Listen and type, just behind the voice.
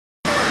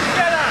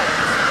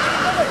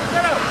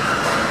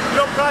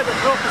private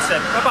property.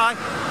 Bye-bye.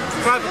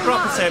 Private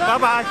property.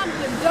 Bye-bye.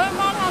 Don't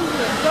manhandle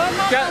him. Don't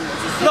manhandle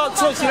him. Not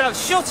touching out.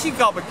 Shut your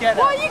gob and get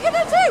out. What are you going to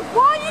do?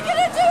 What are you going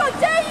to do? I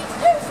dare you to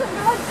do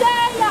something. I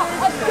dare you.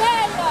 I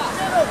dare you.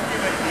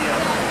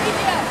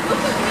 Idiot.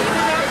 Look at me.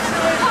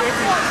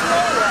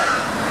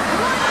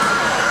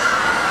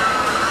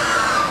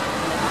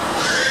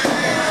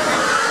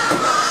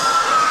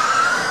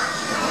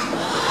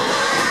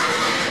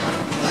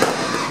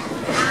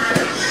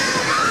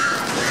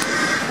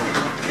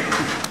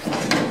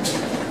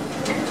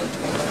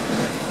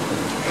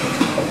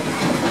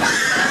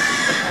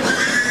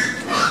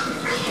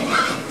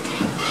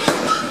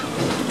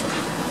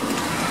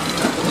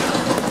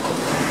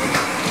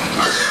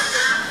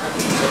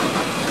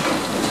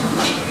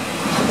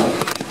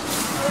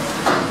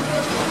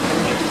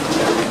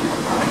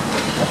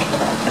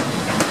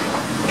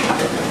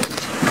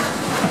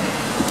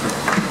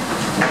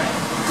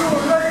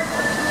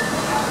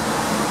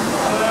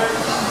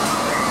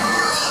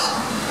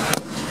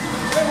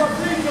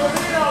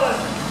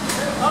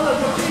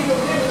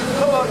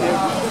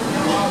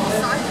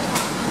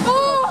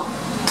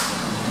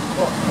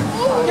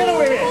 Get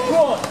over here, come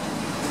on!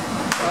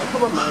 Right,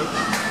 come on, mate.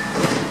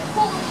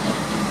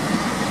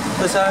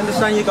 Because I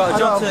understand you got a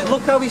job to...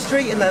 Look how he's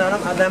treating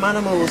them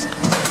animals.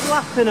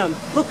 Slapping them.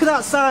 Look at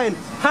that sign.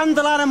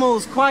 Handle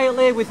animals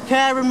quietly with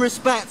care and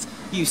respect.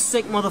 You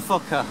sick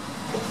motherfucker.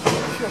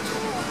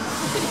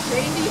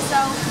 Train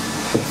yourself.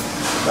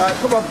 Right,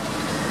 come on.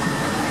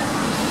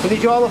 We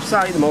need you all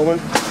offside at the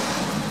moment.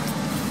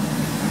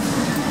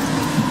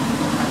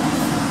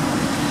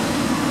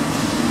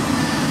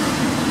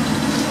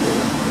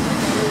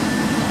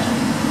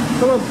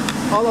 Come on,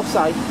 all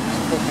offside.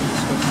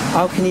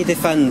 How can you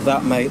defend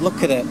that, mate?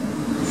 Look at it.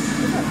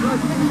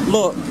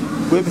 Look.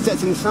 We're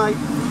protecting the site.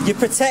 You're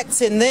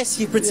protecting this.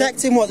 You're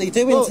protecting what they're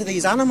doing to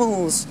these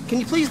animals. Can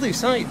you please lose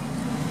sight?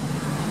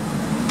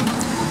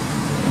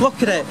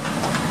 Look at it.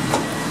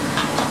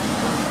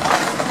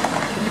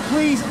 Can you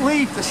please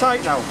leave the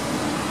site now?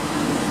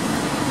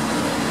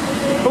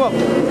 Come on.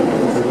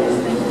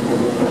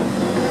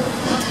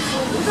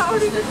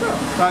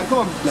 Right, come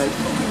on, mate.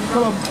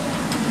 Come on.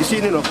 You've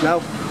seen enough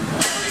now.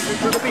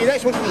 There'll be your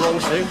next one coming along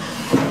soon.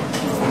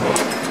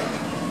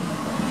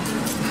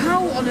 How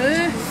on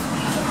earth?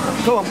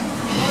 Come on.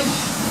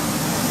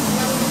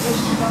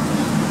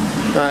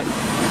 Right.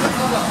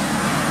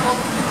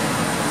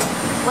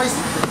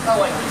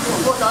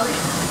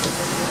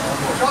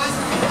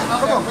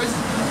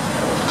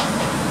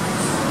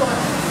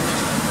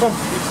 Come on,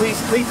 please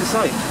leave the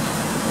site.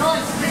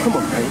 Come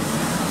on, mate.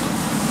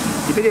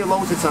 You've been here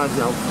loads of times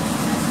now.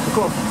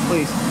 Come on,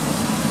 please.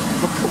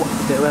 Look at what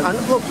you're doing. And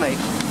look, mate.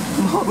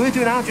 We're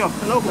doing our job.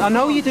 I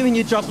know you're doing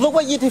your job. Look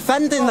what you're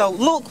defending, though.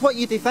 Look what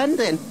you're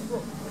defending.